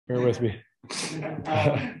bear with me.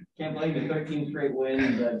 Can't believe it, 13 straight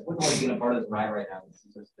wins. What's like being a part of this ride right now? This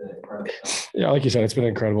is just incredible stuff. Yeah, like you said, it's been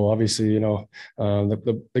incredible. Obviously,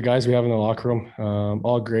 the guys we have in the locker room,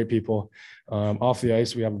 all great people. Off the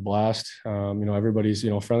ice, we have a blast. Everybody's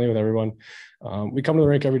friendly with everyone. We come to the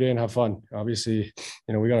rink every day and have fun. Obviously,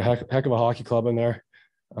 we got a heck of a hockey club in there.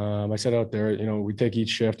 I said out there, we take each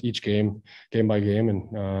shift, each game by game,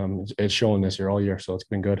 and it's showing this year all year. So it's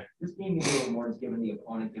been good. This game means a little more, just given the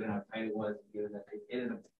opponent, given how tight it was, given that it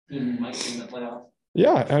is a team who might be in the playoffs.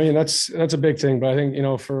 Yeah, I mean that's a big thing, but I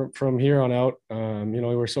think from here on out,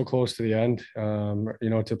 we're so close to the end,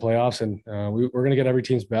 to playoffs, and we're going to get every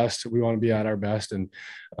team's best. We want to be at our best, and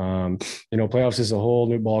playoffs is a whole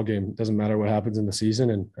new ball game. It doesn't matter what happens in the season,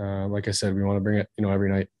 and like I said, we want to bring it, every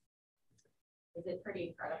night. Is it pretty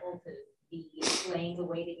incredible to be playing the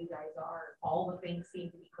way that you guys are? All the things seem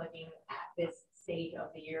to be clicking at this stage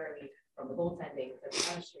of the year. I mean, from the goaltending to the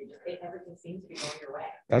chemistry, everything seems to be going your way.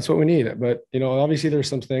 That's what we need. But, obviously there's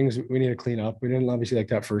some things we need to clean up. We didn't obviously like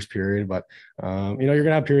that first period, but, you're going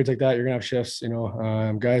to have periods like that. You're going to have shifts,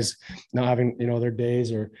 guys not having, their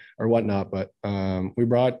days or whatnot. But we've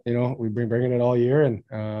been bringing it all year, and,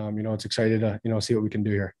 it's excited to, see what we can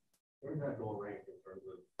do here. Where's that goal ranked in terms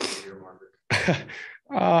of your marker?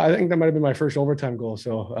 I think that might have been my first overtime goal.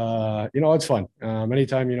 So, it's fun.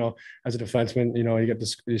 Anytime, as a defenseman, you get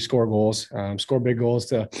to score goals, score big goals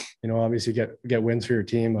to, obviously get wins for your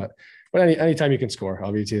team. But anytime you can score,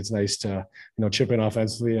 obviously it's nice to, chip in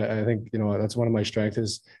offensively. I think, that's one of my strengths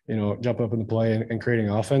is, jumping up in the play and creating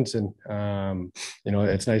offense. And,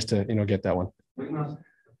 it's nice to, get that one. How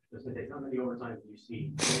many overtimes do you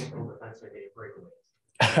see defensemen getting breakaways?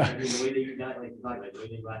 I mean, the way that you got, the way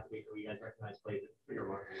that you last week, where you guys recognize plays, bigger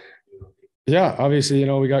mark. Yeah, obviously,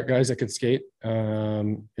 we got guys that can skate.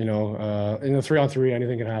 In the 3-on-3,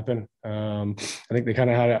 anything can happen. I think they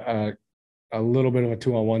kind of had a little bit of a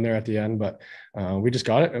 2-on-1 there at the end, but we just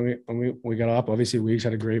got it and we got up. Obviously, Weeks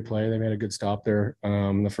had a great play. They made a good stop there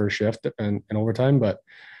the first shift and in overtime, but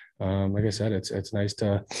like I said, it's nice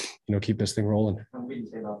to keep this thing rolling. What did you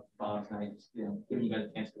say about Bob's night? Giving you guys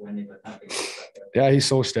a chance to win it, but not big. Yeah, he's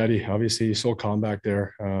so steady. Obviously, he's so calm back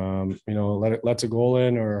there. Lets a goal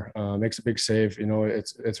in or makes a big save.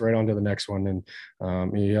 It's right on to the next one, and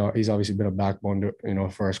he's obviously been a backbone to,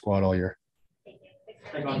 for our squad all year. Thank you.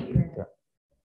 Thank you. Yeah.